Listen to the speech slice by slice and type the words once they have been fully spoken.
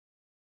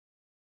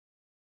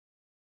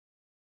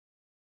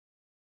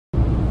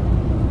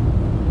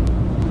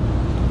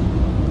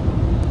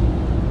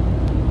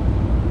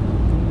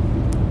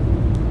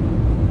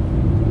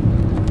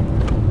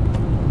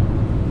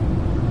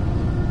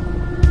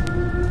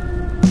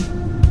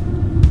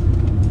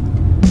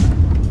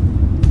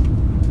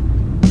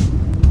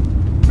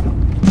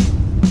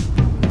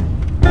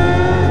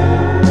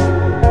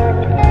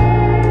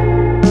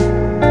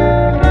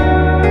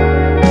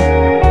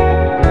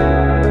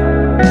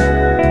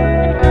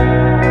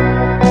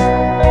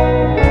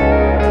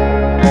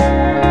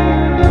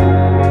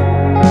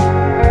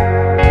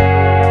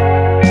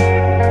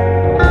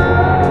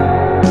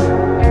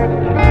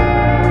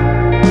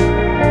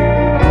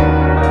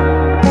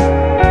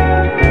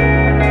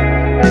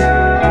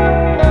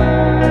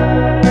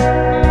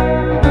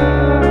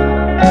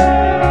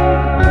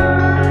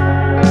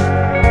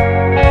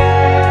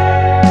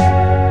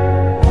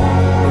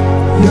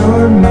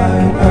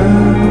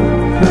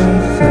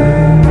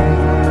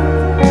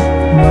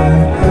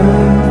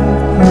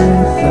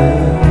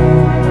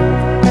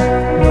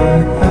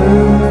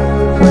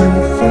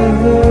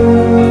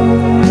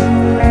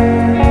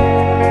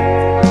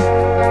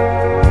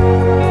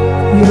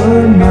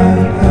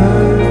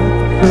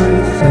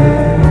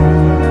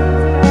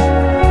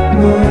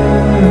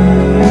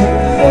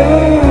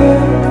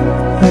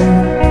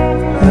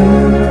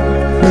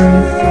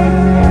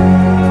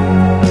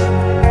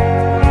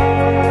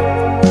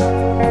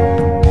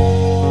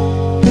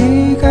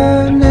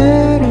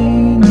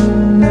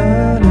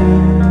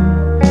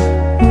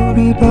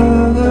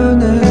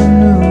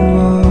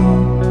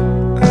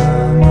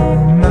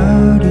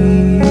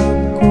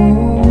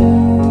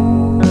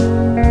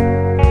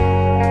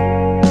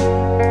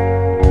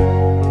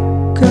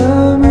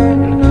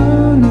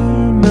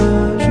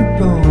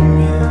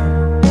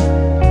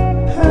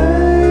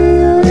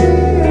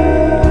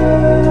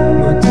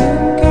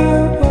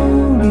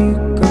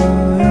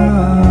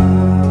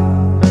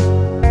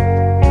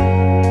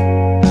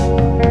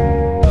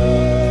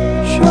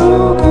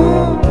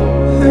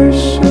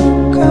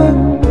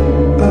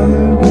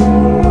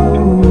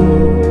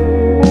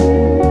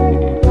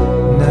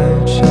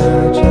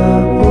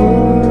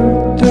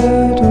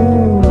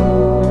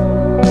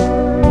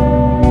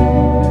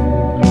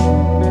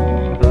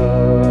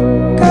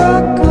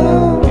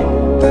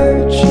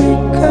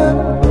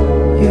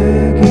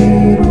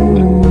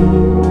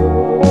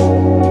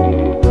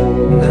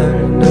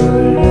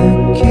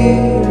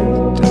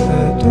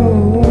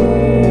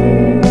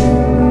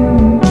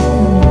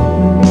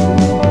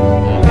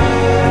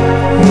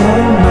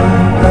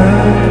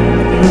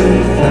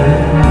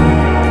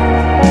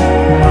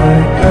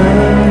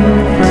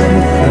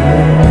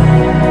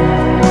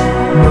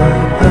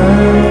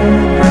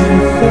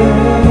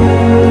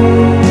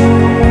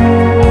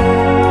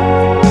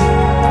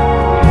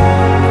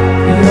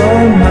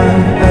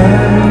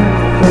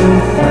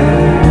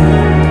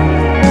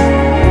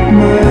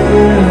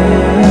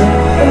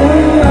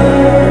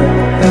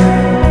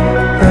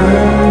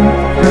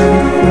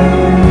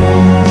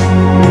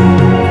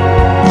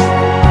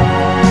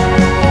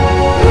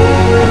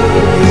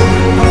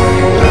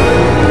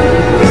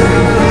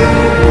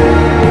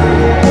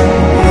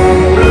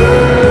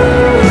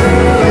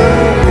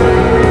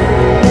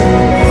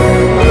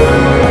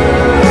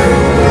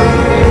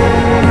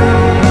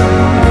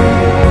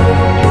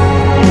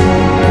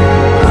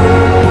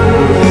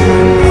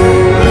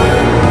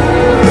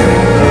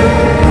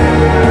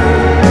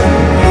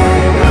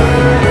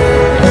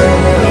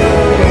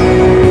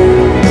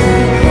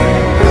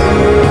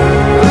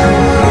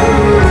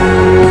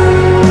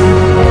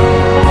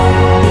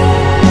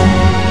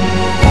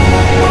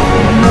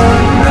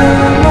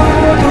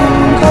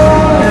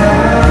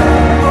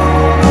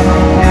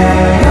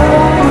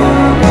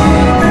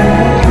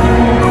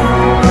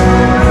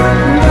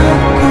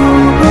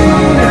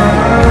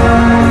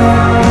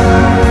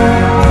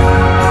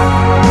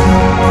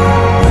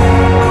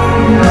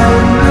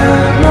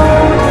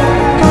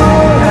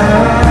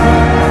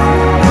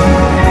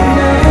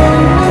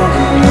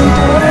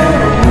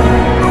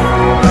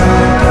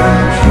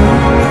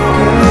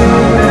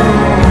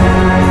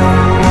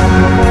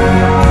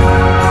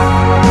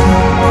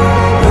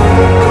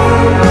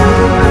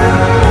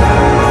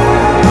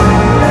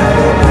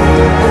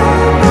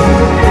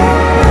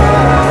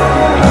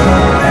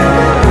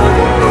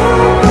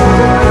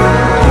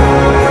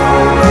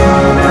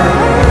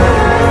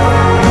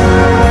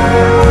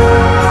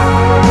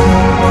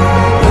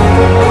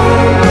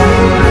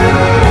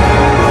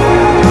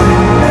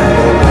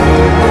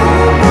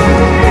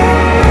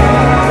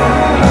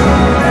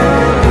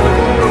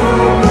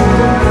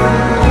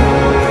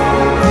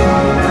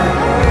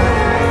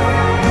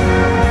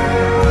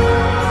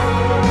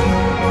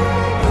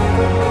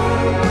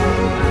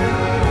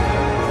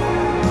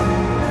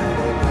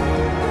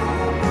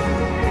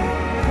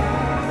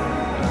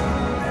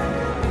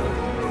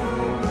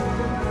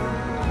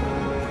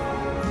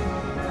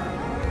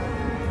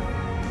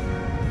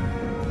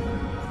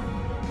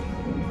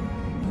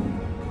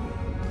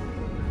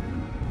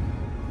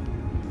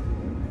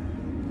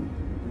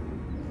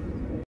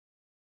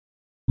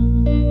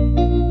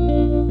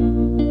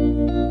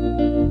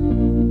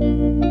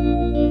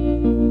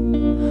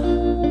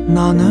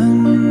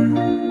나는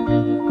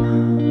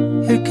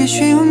읽기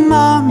쉬운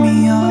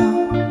맘이야.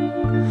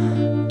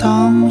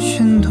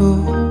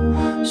 당신도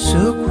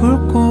쓱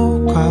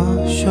훑고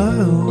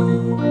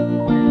가셔요.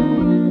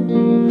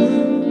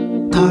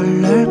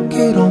 달랠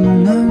길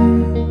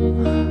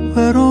없는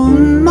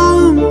외로운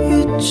마음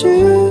있지.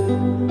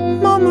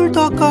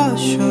 머물다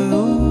가셔요.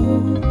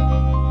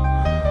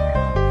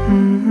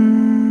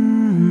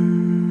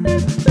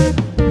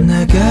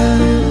 내게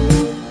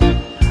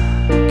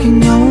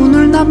긴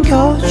여운을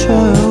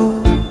남겨줘요.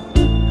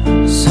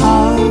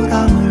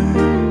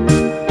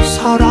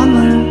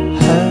 사랑을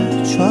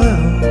해줘요.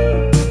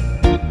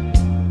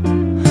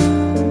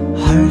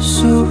 할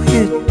수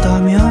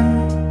있다면,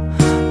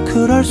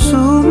 그럴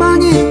수만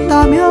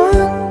있다면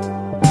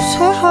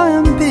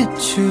새하얀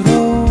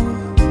빛으로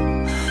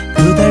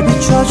그댈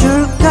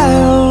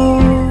비춰줄게요.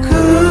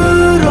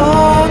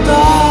 그러다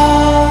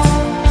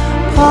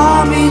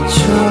밤이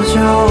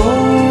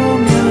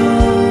찾아오면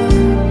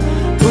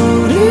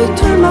우리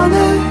둘만의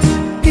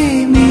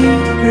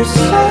비밀을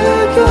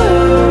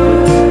새겨요.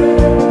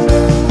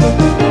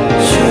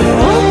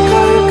 추억할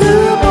그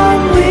밤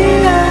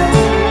위에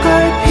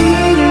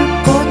갈피를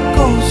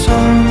꽂고선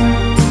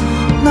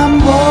난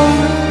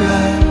몰래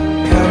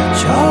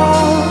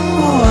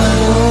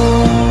펼쳐보아요.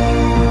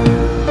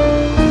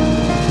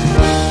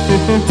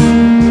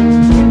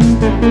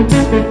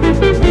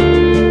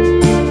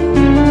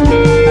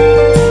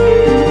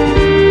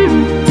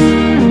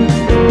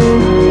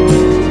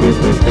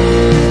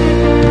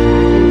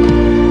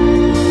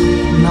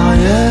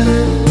 나의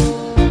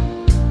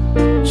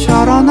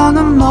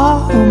자라나는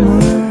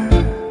마음을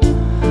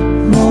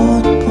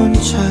못 본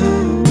채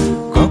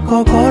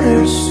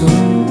꺾어버릴 순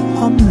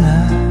없네.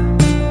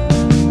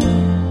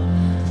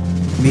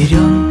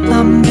 미련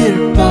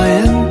남길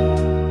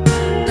바엔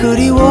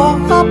그리워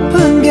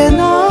아픈 게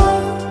나.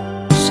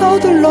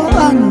 서둘러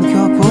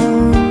안겨본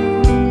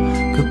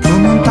그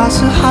품은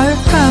따스할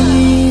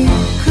테니.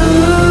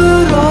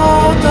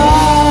 그러다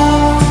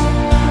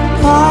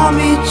밤이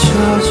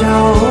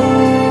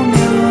찾아오면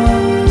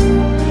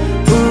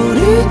우리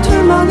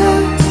둘만의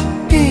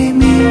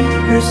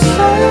비밀을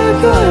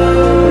새겨요.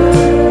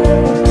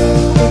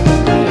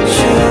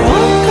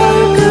 추억할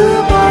그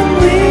밤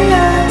위에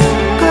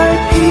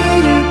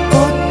갈피를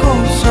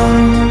꽂고선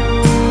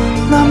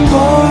난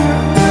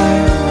몰래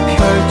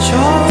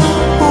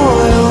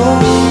펼쳐보아요.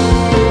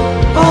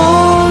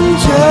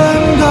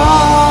 언젠가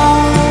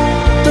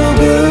또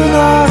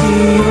그날이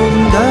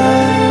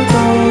온대도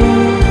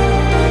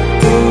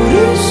우리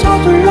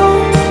서둘러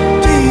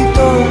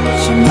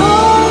뒤돌지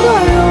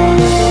말아요.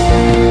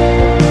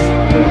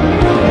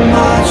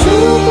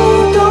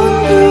 마주보던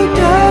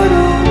그대로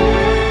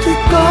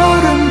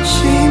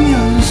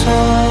뒷걸음치면서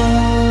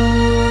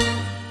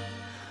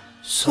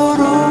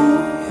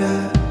서로의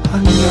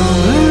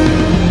안녕을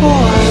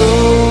보아요.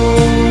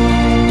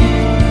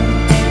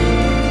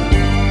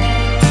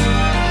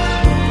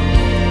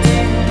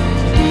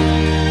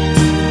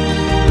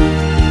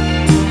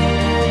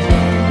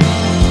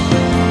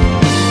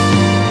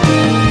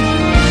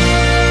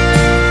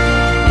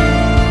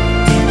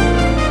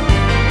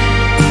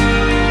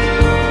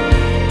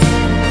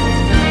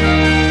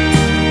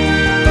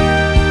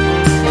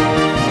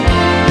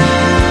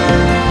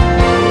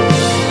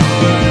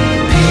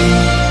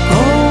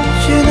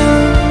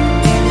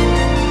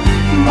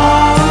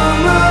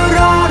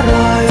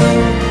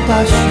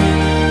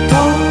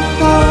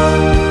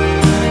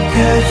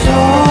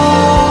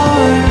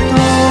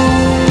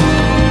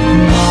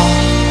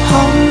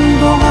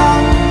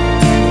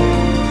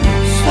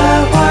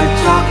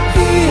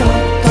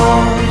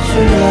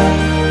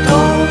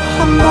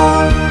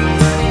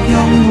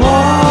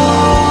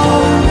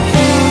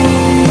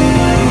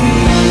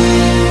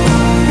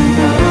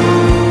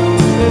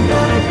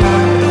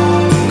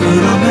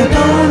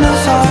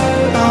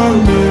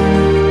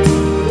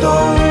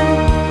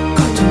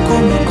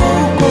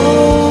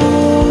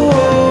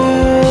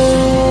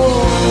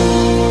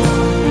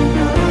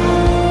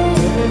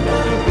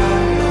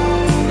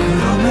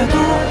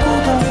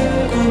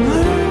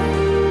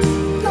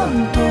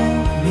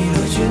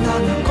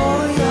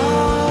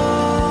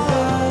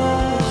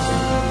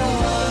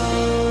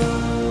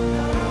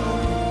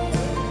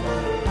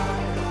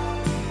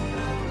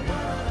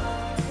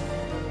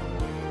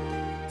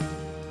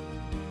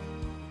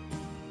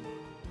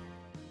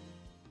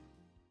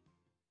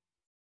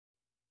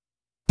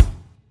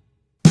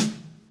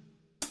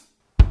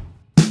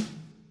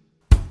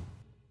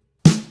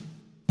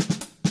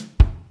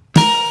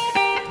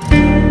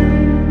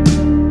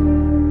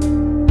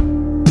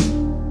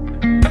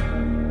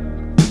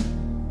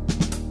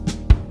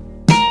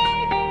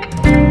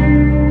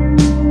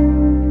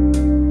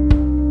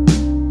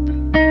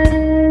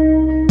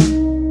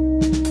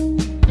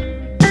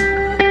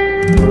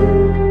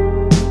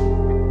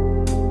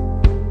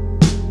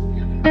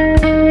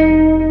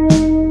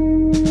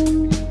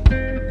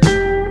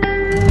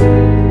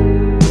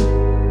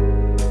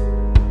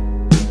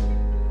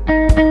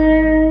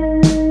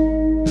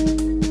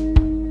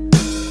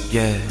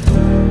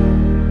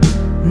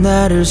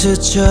 나를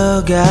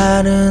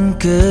스쳐가는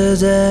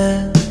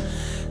그대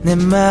내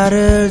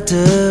말을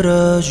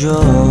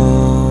들어줘.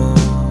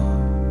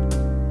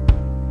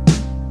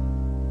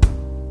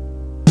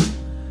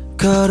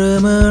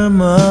 걸음을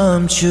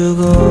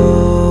멈추고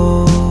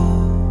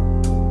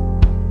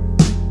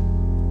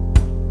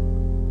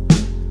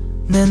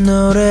내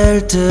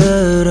노래를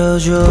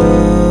들어줘.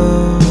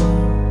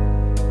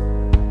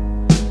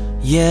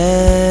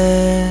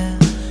 Yeah,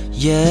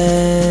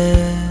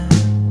 yeah.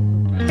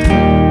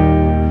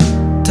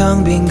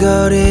 텅 빈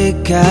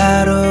거리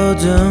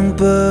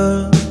가로등불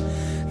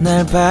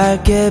날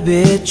밝게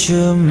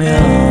비추며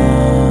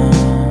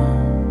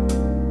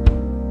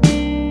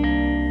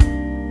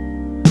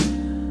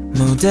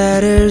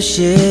무대를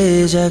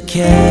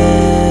시작해.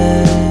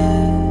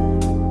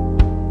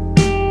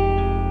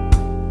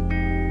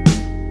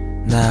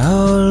 나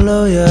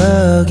홀로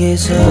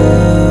여기서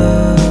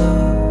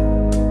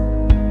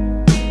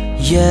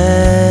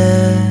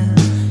Yeah,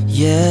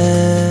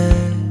 yeah.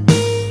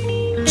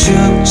 축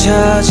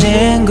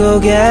처진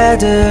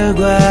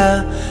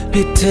고개들과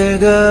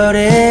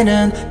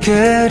비틀거리는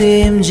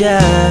그림자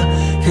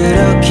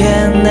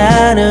그렇게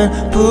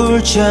나는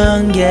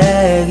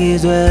불청객이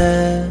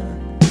돼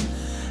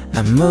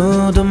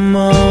아무도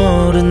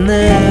모르는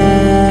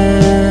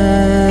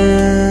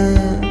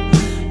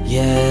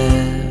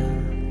yeah.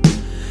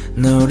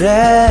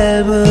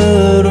 노래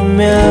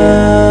부르며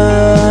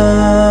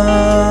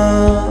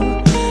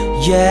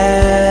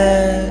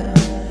yeah.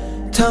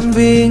 텅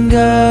빈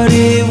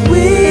거리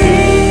위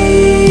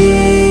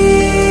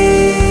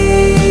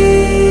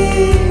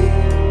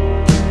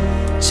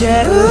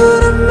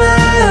재우는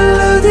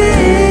멜로디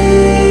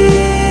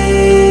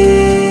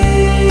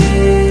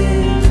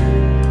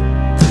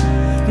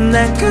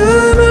난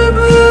꿈을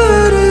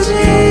부르지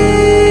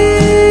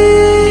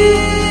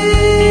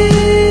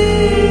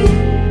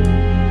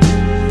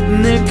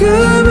늘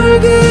꿈을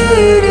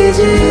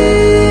그리지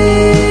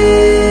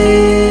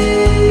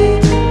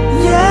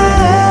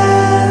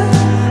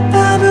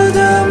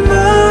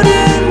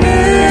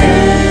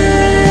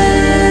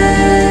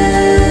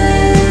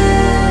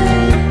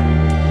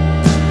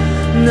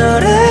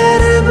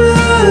노래를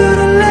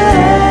부를래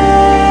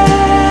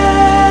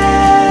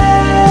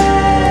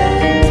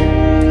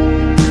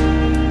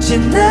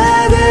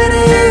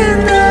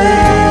지나가는 너의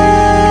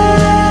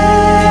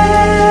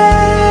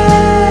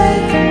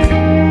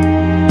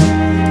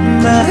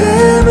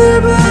마음을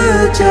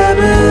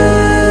붙잡은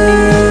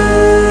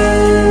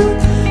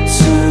수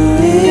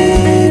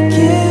있길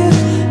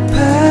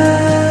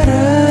바라며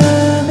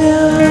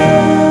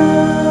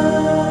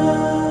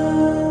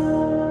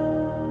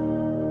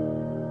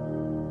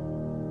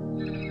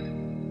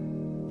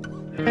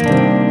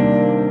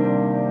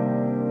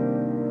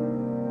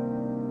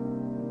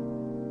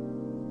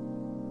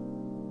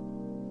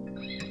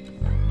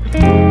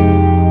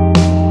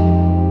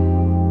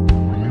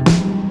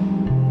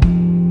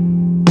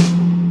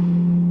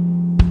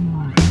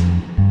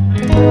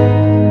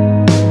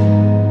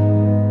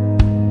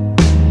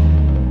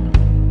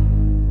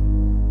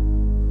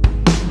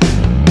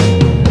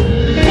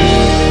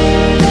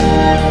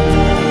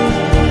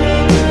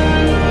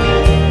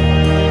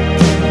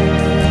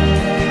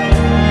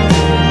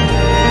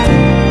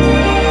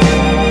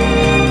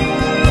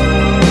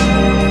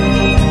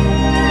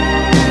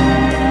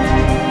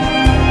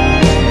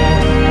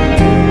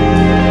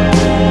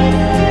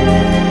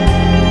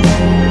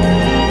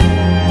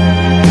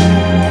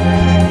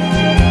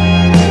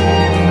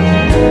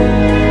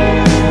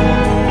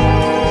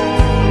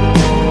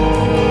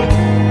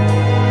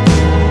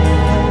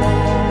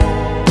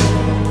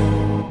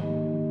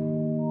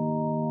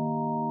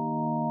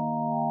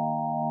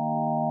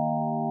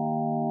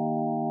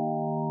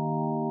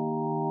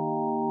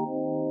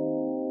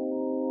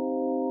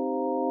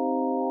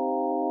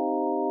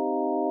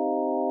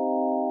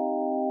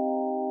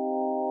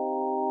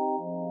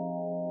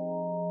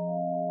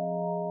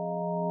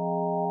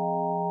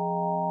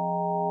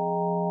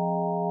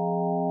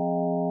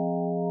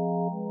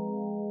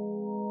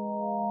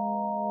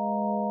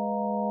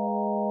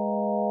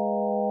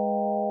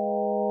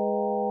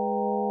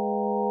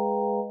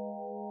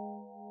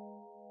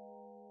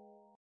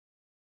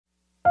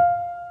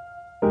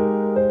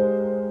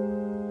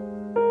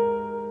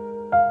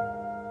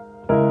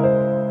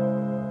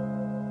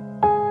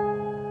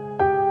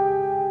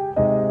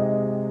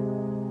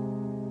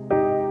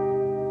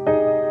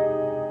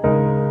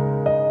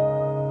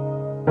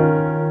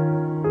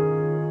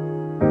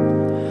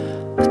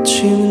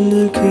아침은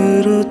늘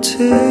그렇듯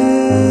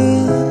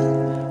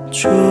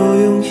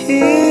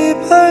조용히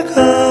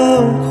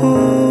밝아오고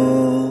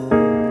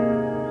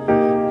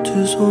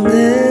두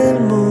손을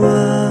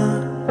모아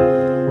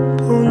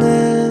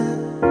보내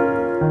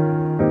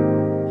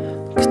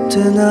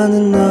그때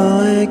나는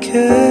너에게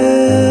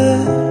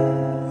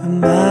왜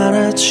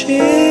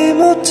말하지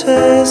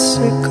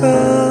못했을까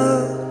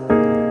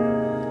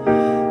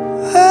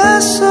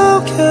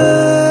뱃속에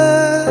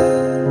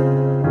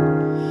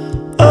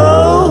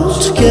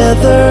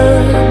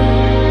Together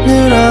늘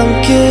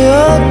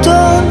함께였던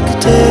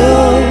그대여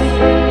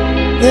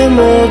내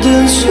모든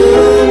모든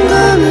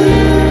순간을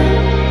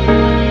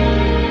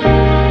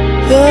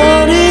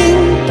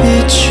여린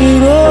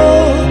빛으로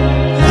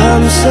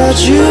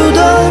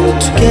감싸주던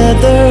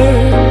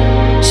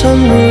together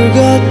선물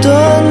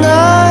같던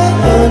나의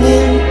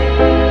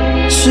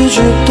연인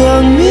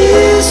수줍던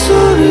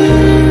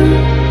미소를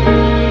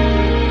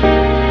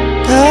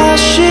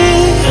다시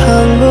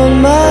한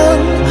번만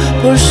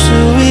볼 수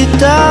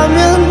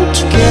있다면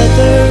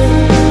together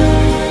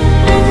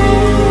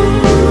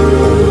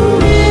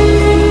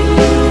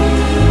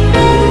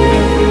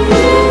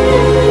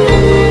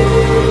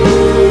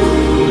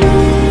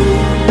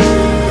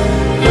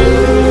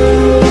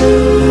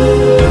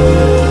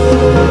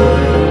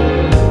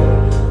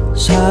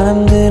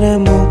사람들의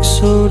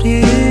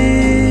목소리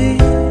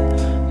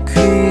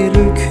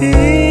귀를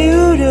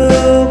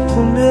기울여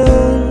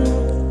보면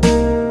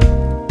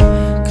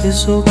그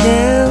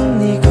속엔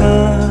네가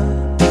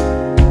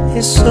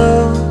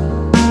있어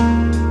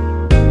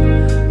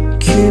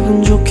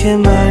기분 좋게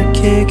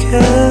맑게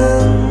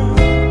갠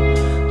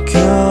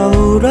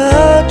겨울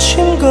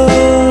아침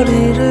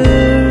거리를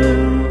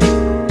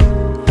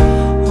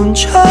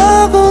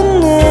혼자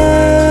걷네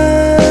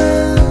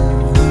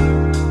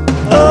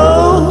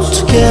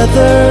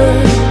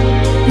Together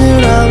늘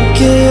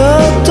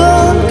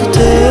함께였던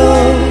그대여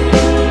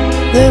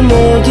내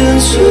모든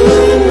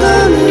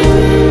순간을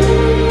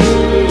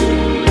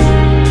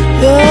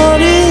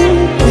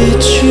여린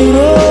빛으로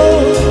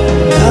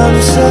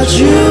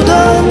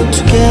감싸주던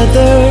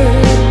together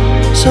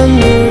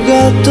선물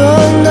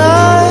같던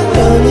나의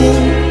연인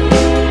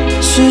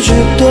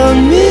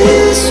수줍던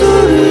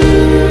미소를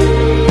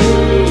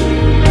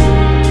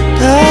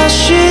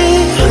다시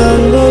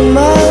한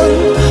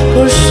번만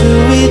볼 수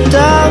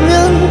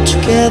있다면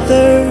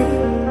together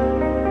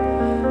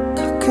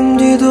가끔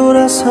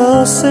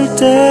뒤돌아섰을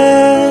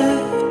때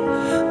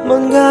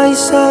뭔가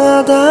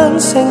이상하단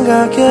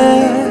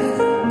생각에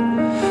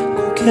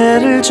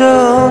고개를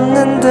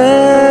젓는데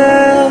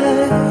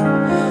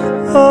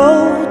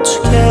Oh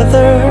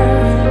together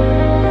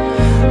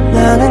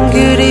나는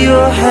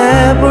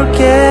그리워해볼게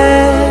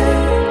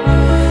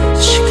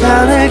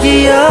시간을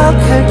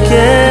기억할게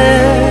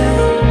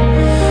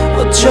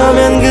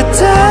어쩌면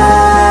그때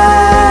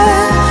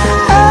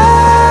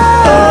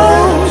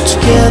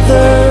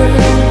Together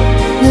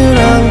늘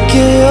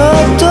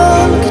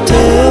함께였던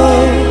그대여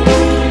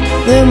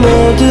내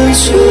모든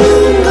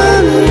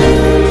순간을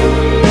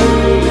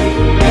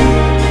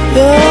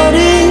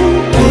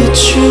여린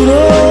빛으로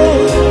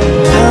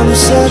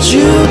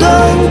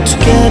감싸주던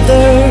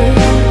together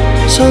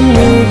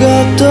선물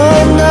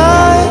같던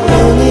나의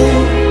연인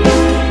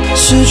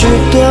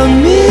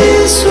수줍던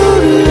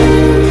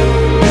미소를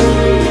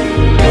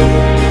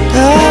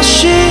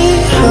다시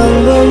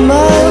한 번만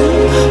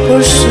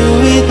볼 수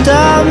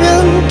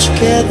있다면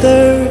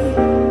together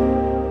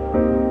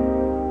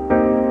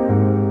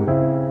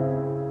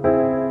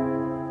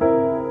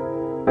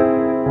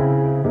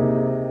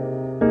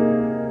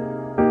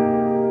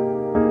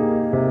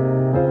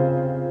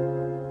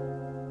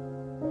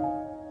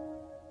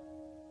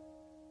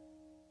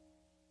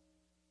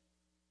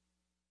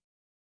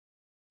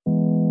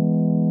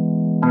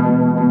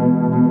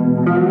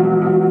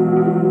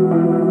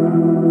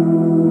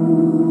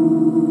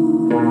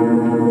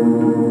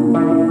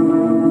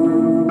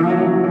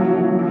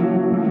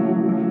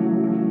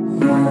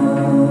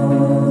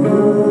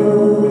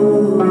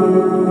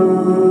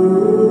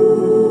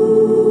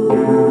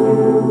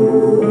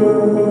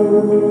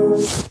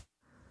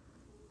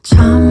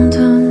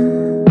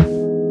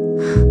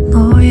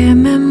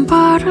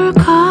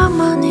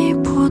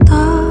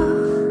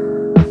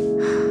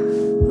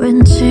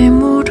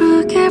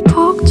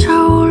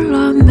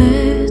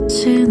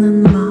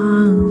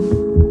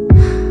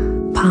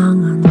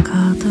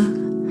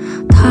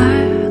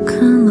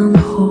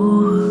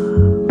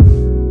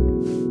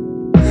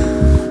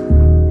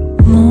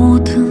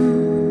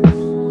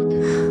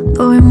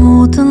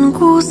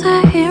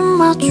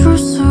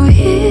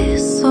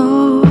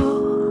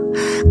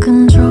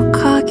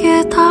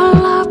끈적하게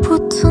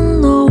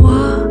달라붙은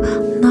너와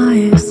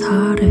나의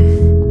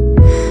살에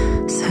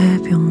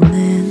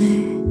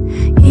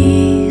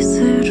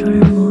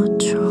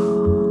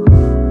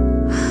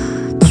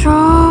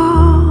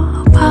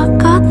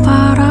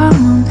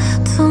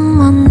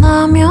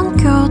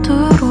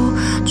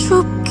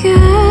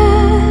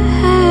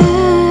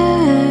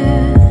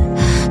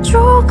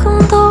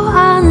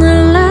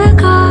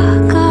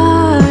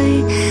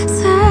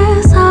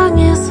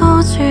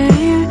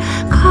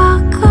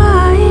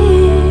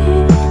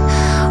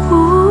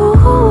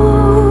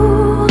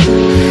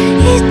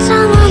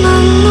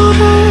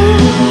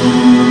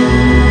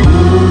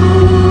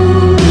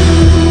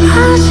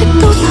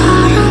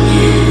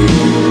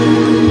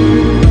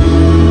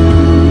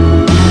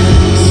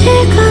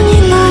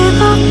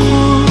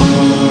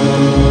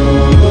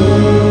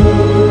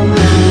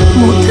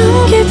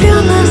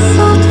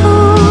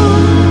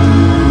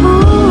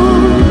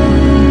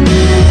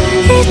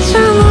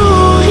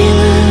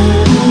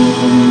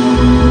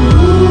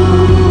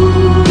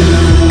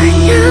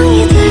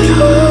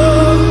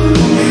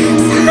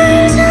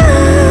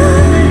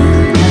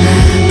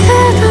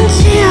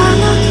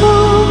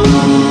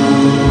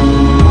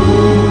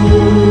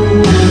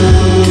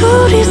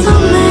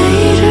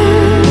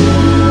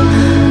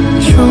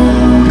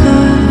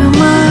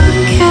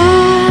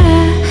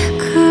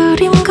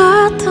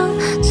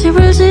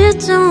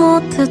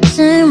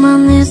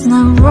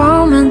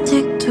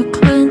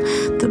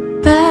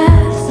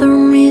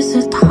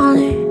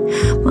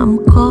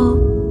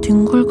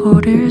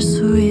걷어버릴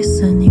수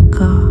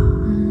있으니까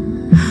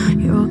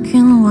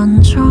여긴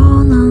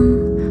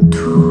완전한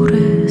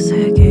둘의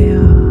세계야.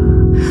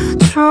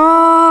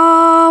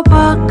 저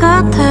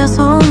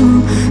바깥에선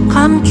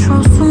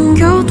감춰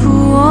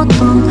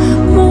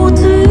숨겨두었던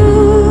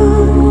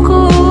모든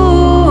것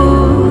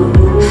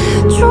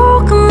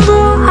조금 더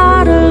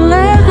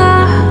알을래.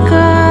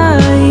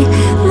 가까이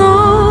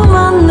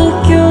너만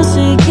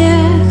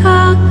느껴지게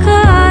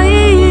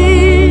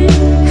가까이.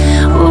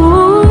 오,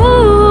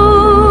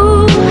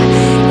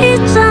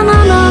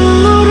 있잖아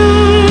난 너를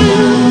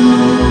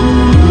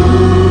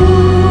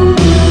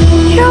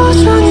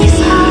여전히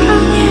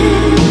사랑해.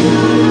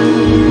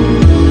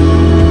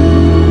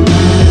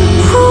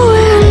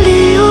 후회할 리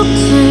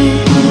없지.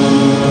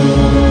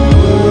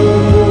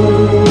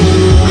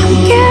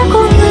 함께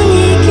걷는 이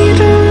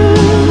길을.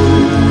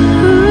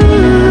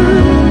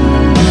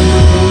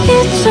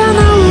 있잖아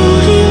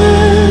우리는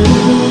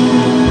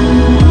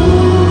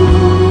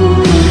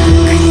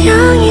그냥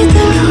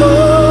이대로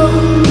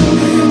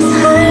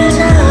살자.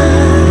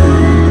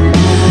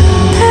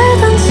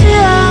 대단치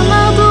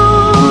않아도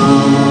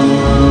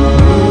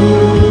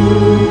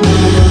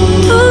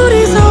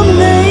둘이서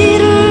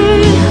내일을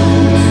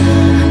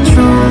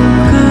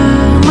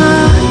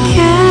조그맣게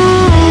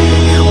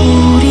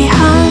우리 한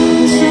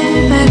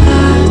집에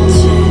같이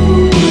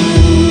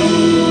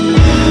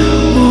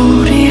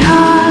우리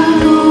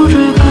하루를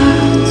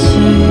같이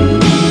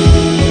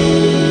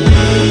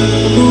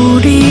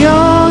우리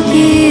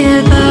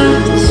여기에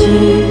같이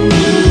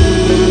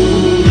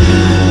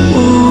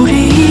우리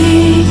이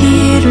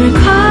길을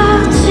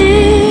같이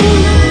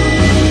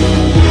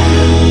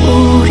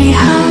우리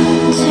한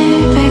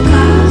집에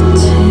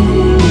같이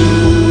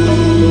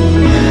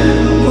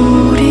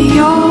우리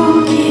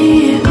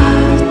여기에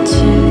같이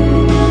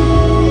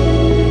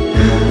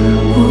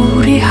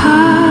우리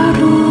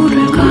하루를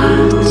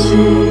같이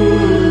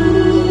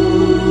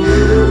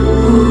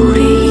우리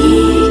이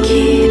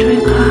길을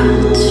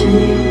같이.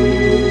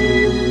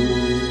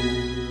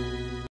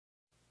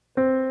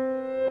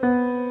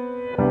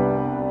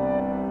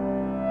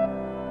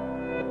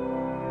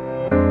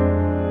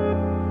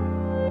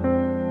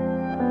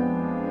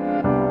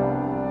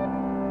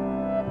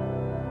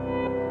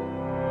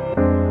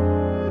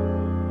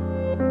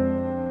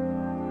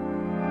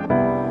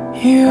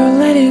 You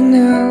already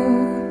know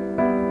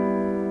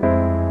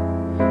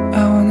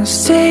I wanna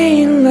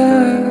stay in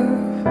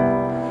love.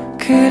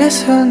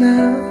 그래서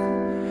난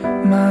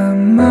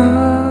마음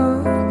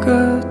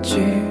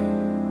먹었지.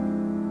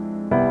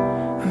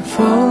 I'm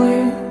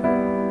falling,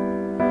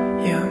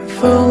 yeah I'm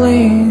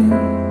falling.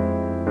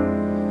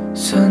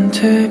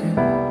 선택은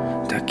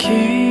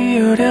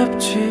딱히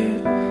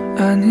어렵지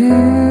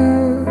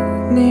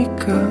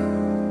않으니까.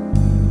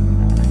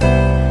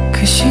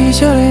 그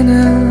시절에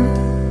난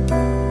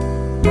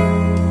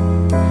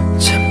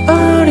참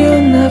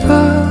어렸나봐.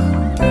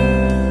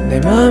 내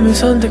맘을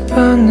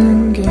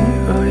선택받는 게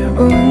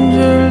어려운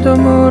줄도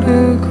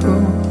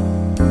모르고.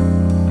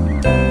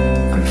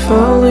 I'm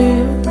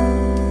falling,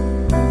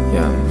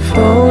 yeah I'm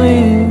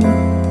falling.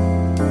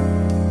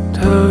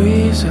 더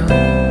이상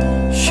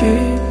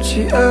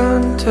쉽지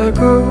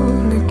않다고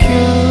느껴.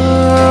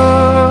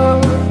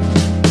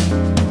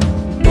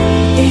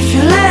 If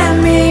you let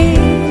me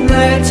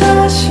날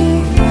다시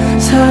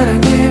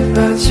사랑에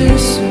빠질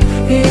수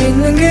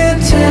있는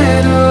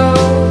그대로.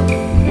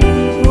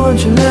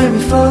 Won't you let me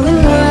fall in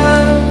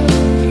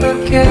love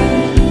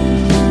again?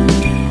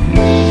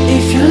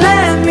 If you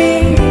let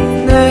me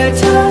날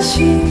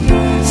다시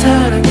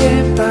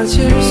사랑에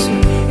빠질 수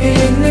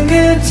있는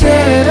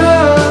그대로.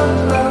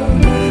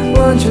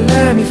 Won't you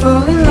let me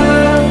fall in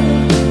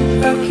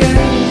love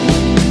again?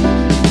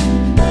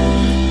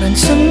 난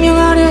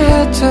증명하려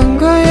했던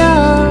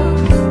거야.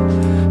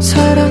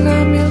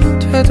 사랑하면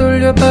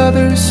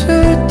되돌려받을 수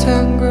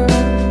있단 걸.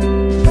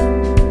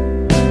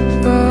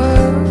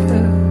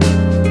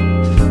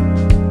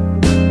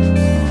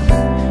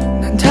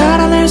 난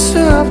달아낼 수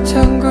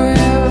없단 거야.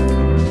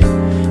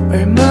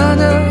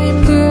 얼마나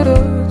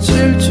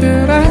힘들어질 줄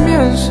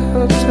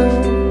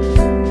알면서도.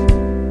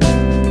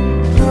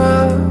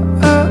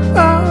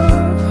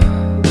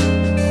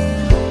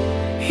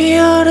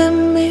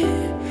 여름이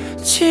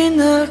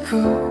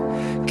지나고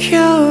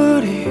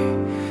겨울이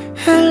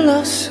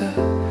흘렀어.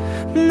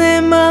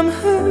 내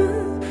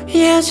맘은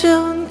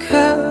예전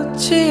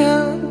같지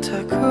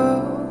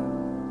않다고.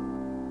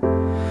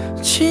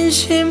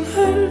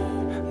 진심을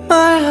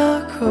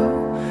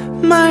말하고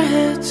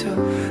말해도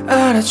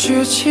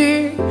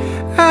알아주지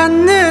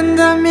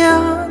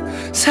않는다면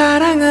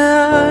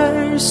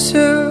사랑할 수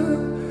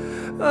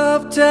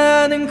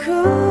없다는 걸.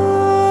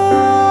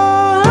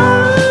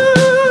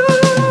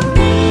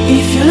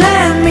 If you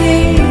let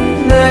me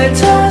날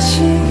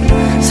다시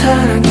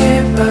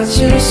사랑에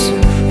빠질 수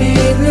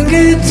있는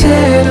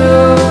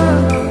그대로.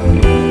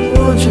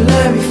 Won't you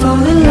let me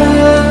fall in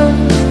love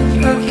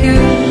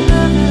again?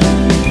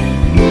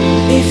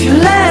 If you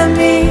let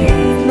me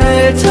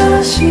날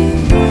다시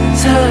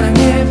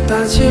사랑에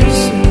빠질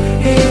수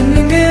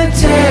있는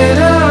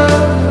그대로.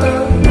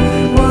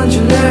 Won't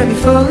you let me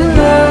fall in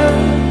love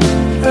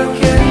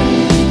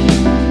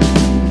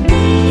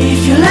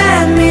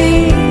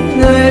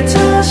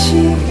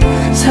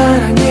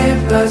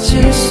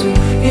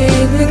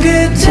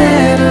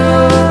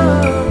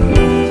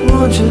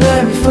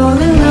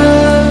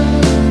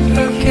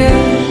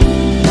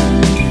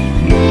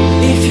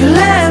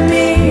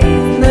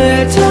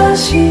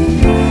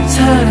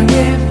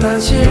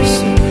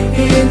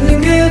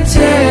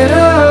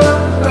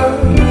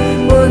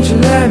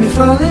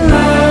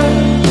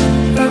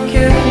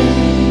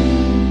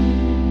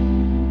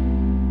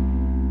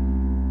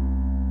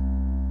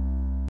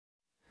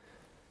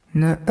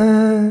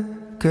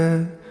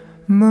나에게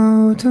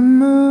뭐든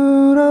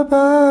물어봐.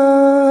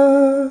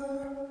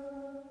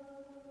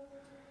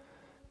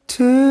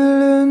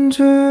 틀린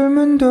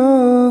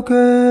질문도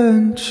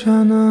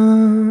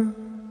괜찮아.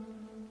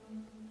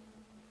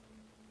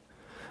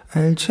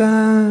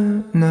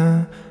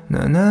 알잖아,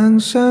 난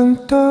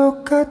항상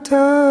똑같아.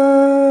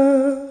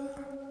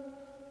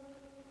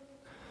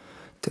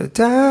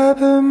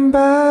 대답은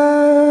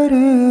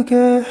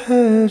바르게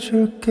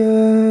해줄게.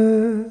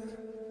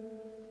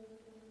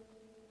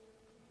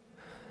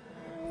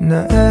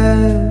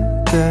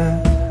 나에게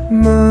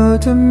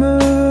뭐든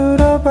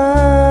물어봐.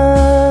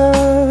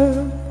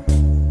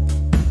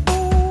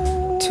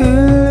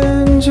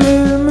 틀린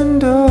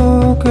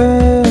질문도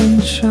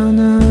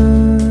괜찮아.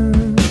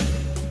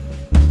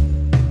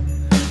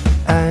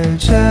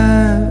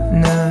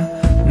 알잖아,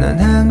 난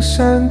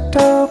항상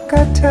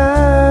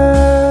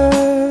똑같아.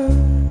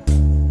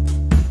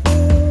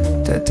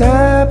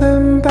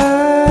 대답은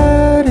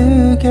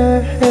바르게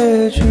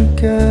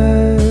해줄게.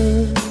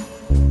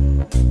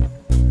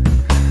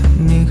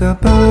 네가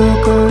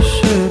보고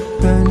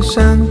싶은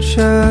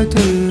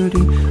상처들이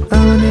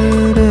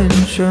오늘은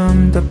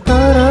좀 더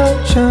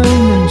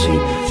벌어졌는지,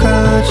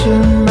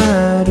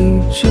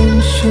 거짓말이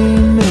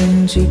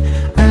진심인지,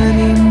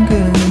 아님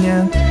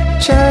그냥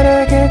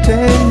잘하게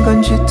된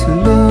건지,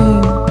 틀린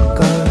걸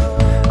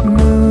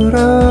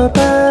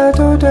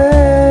물어봐도 돼.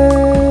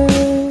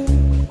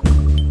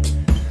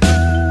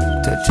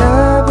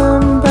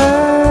 대답은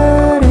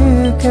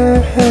바르게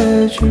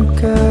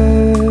해줄게.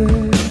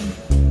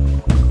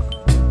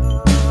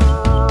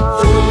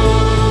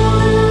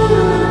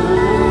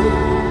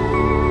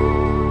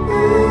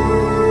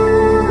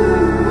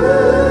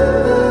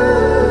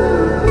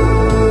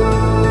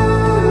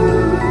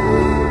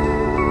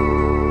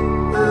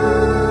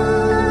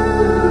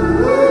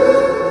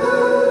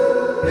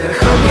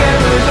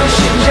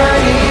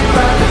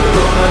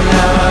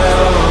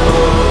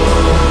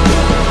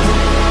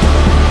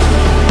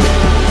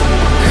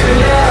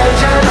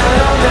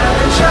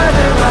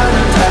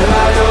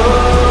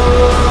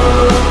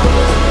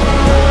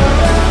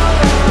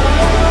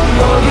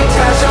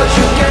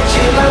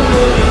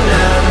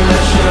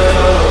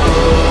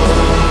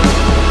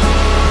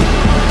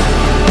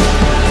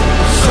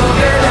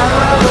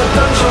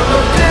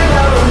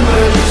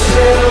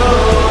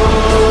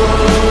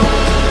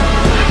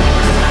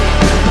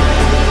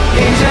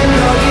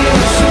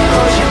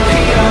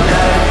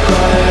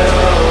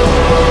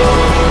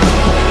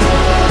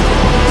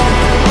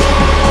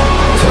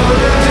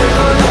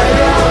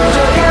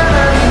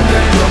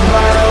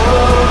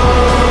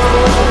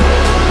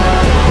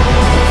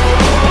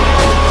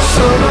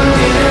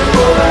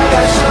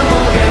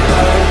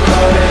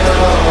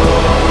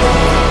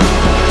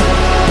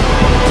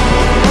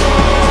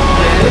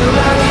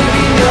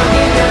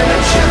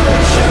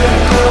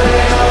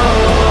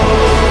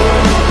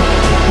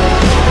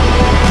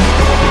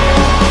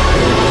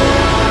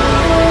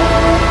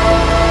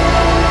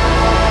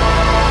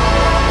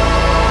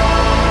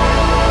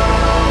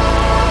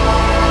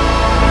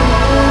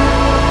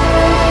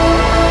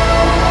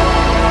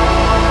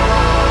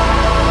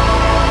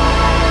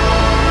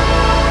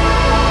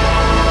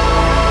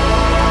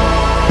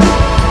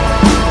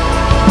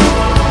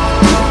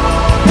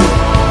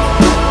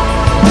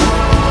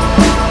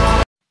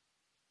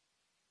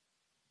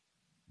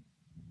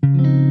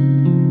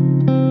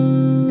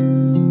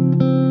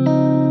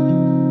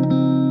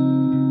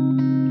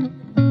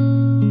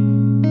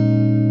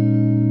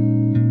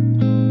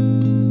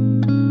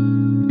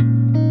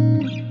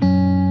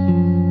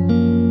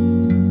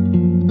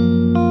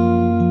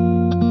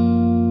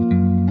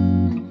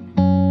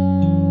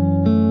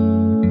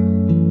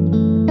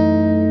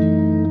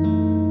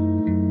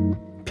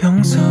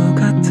 평소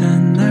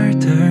같은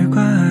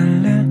날들과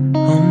할 일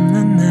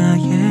없는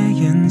나의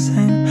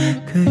인생,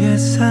 그의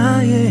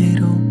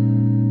사이로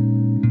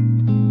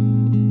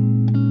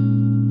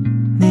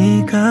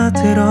네가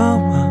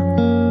들어와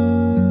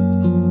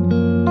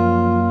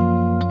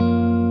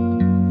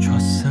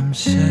줬음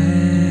싶어.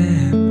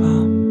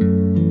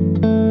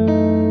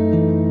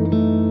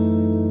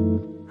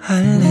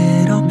 할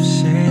일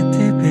없이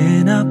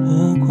TV나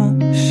보고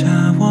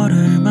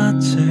샤워를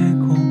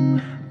마치고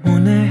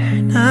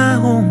문을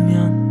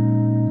나오면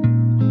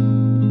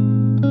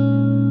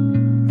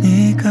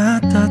네가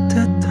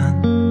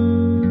따뜻한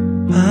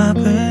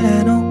밥을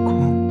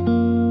해놓고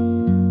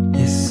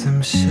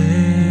있음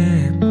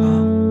싶어.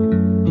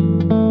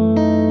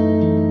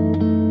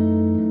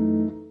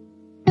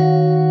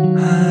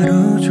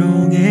 하루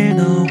종일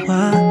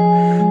너와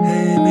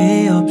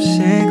의미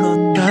없이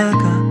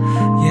걷다가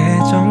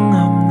예정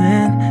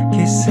없는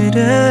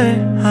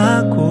키스를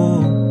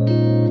하고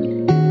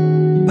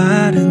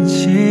빠른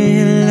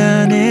시일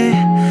안에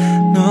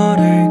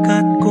너를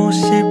갖고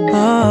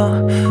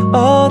싶어.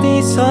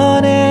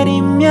 어디서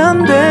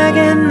내리면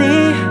되겠니?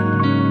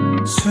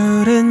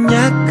 술은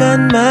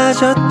약간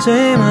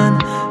마셨지만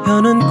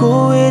혀는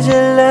꼬이질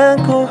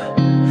않고,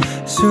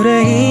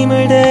 술에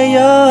힘을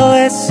대여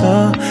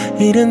했어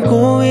일은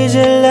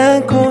꼬이질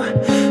않고.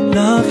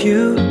 Love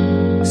you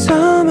so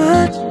so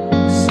much,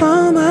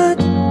 so much,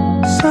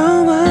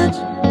 so much.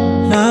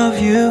 Love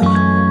you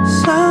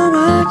so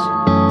much,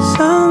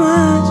 so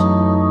much.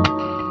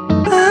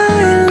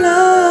 I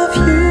love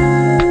you.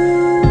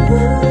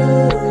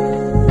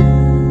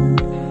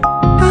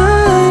 I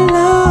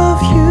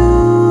love you.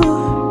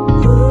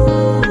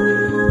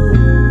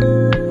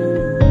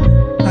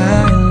 I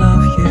love you.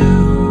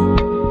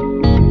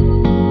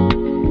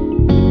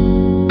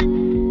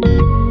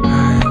 I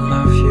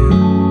love you.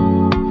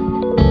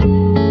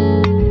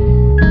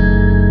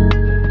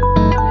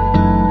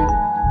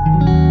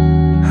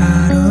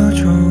 하루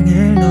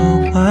종일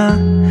너와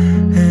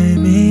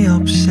의미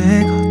없이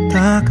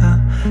걷다가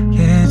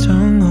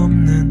예정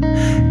없는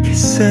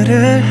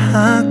키스를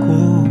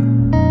하고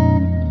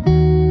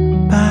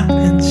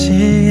빠른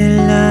시일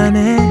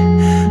안에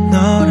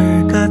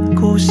너를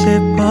갖고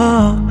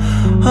싶어.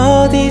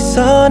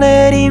 어디서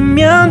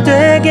내리면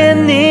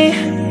되겠니?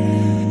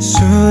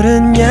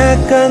 술은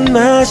약간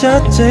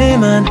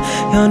마셨지만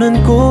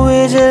혀는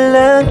꼬이질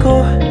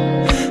않고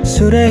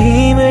술에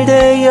힘을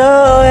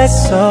대여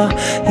했어.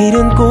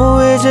 일은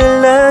꼬이질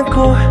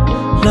않고.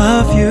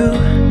 Love you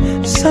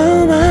so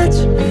much,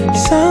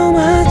 so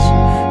much,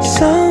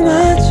 so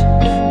much.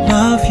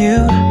 Love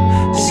you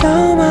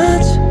so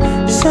much,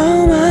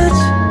 so much.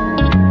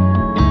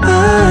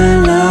 I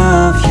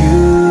love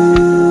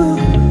you.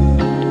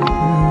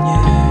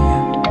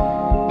 Yeah.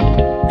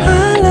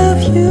 I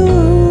love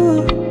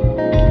you.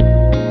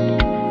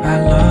 I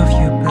love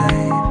you,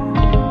 babe.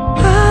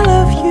 I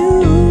love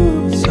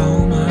you so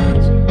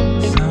much,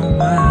 so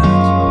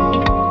much.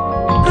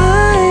 I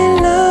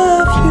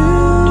love you.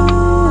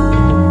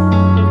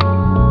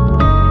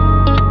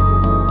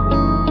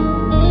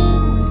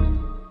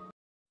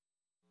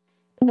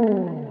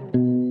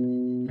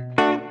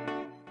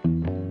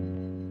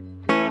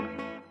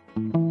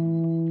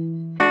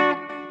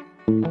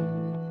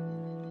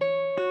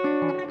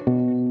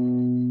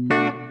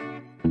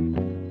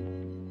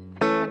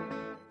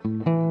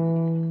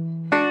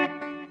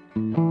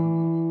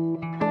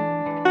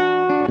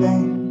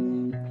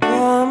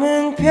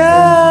 검은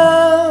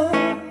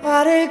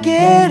별을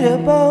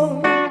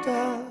길어본다.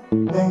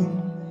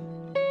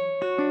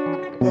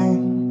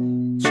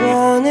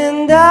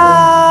 저는 달리는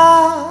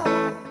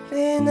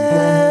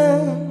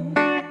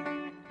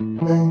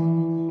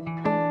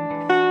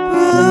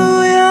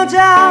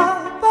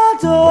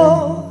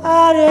부여잡아도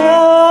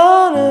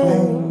아려오는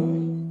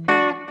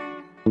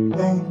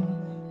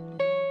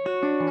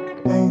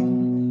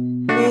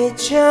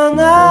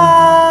미쳐나인가.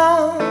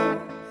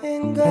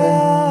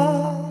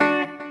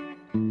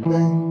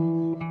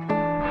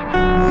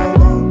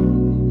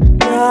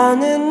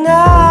 너는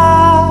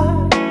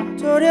날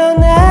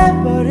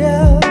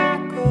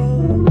도려내버렸고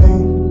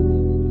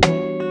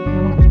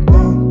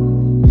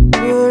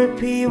불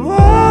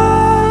피워오네.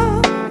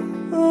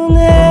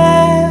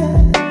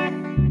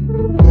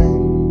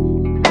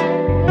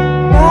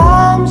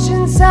 밤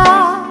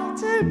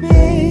신사들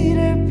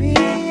비를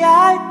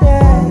피할 때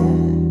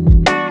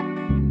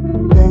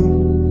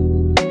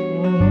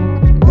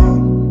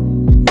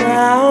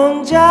나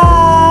혼자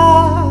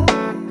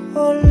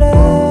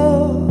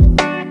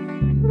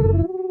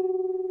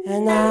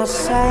and I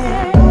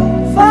say,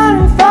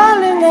 falling,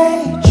 falling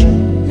age,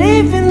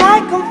 living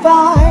like I'm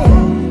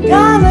fine,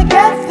 gonna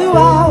get through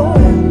our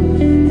way.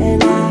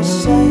 And I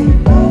say,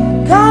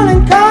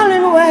 calling,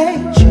 calling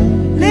wage,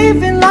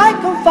 living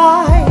like I'm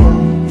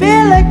fine,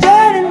 feel like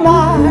dirty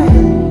mine.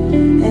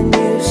 And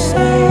you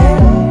say,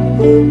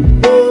 ooh,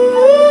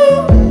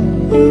 ooh,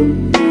 ooh, ooh,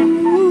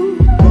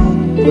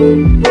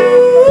 ooh,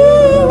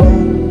 ooh.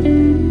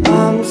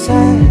 I'm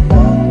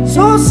sad,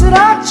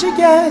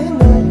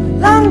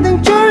 소스라치게는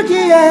랑등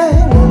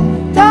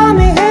줄기에는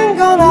땀이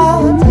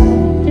흥건하다.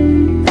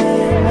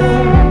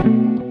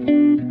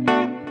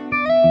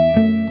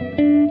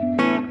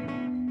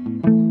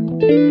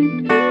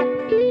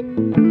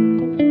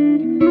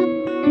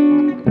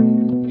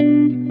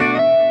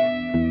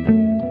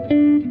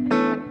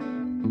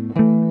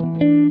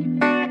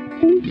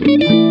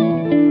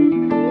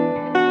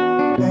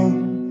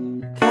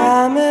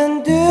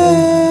 감은 두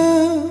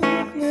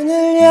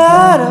눈을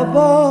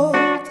열어보다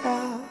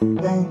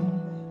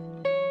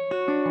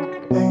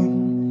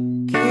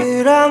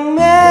그랑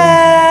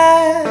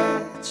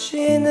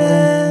맺히는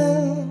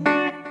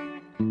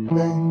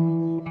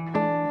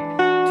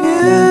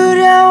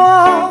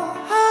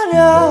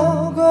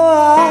두려워하려고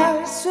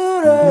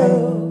할수록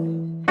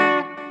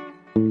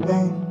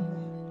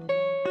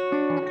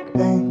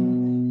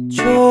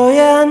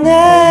줘야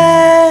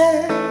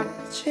내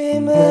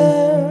짐을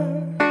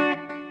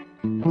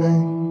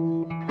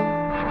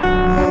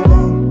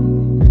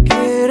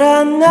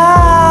그런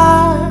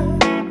날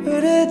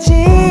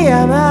부르지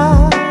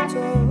않아도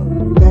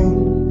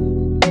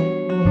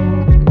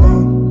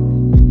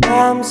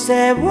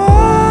밤새워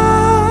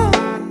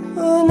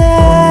오네.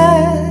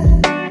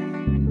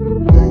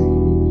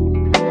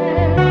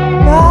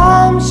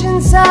 밤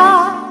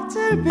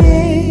신사들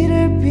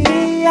비를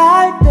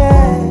피할 때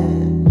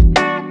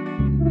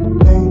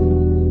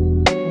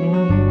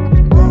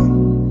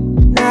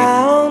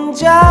나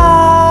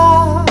혼자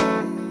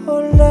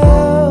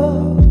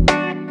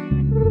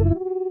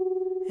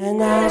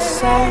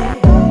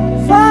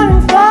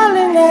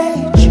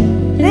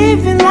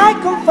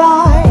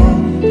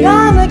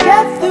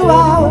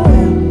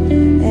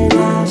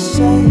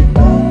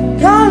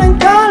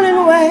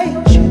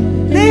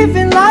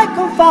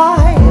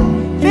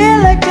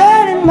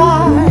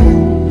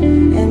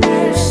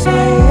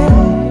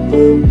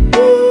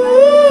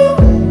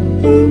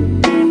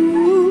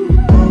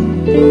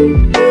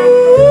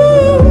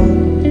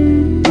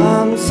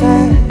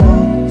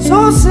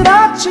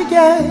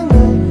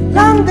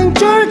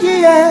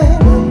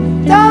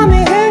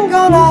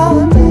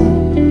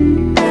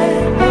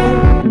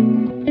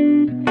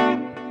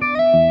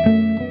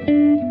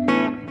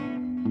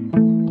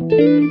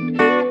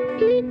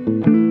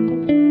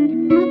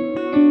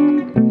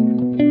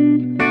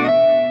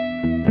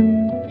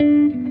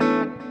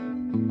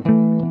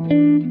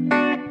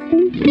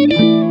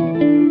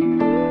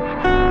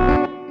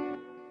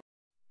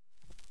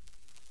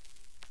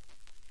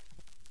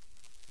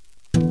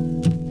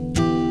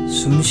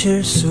숨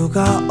쉴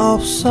수가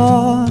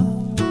없어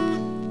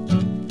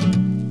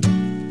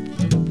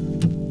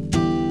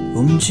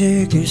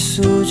움직일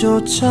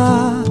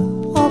수조차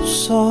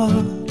없어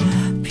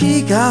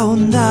비가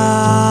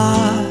온다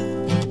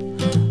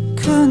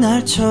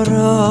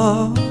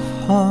그날처럼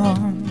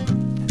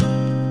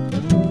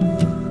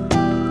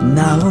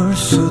나올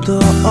수도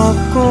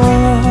없고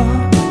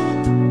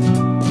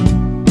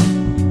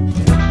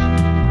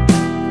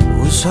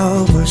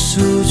웃어볼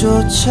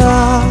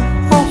수조차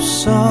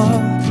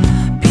없어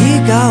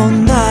비가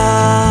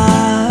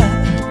온다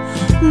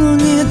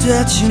눈이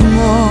되지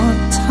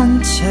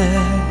못한 채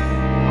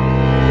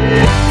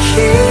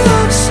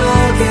기억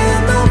속의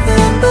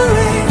November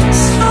rain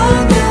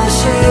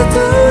살며시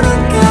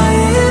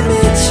두런가에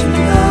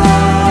미친다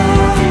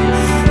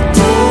또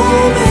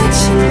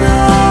미친다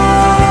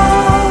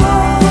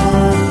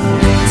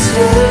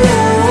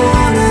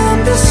들려오는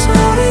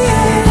빗소리에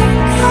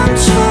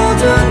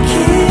감춰둔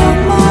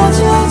기억마저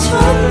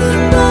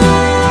젖는다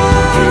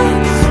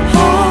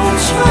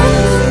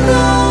젖는다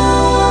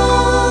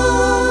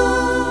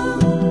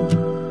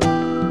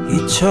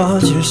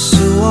잊혀질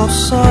수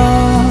없어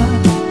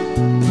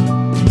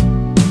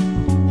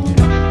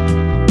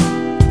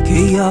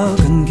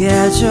기억은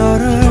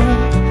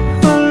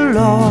계절을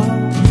흘러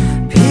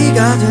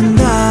비가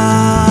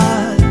된다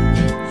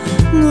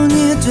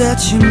눈이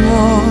되지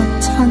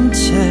못한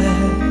채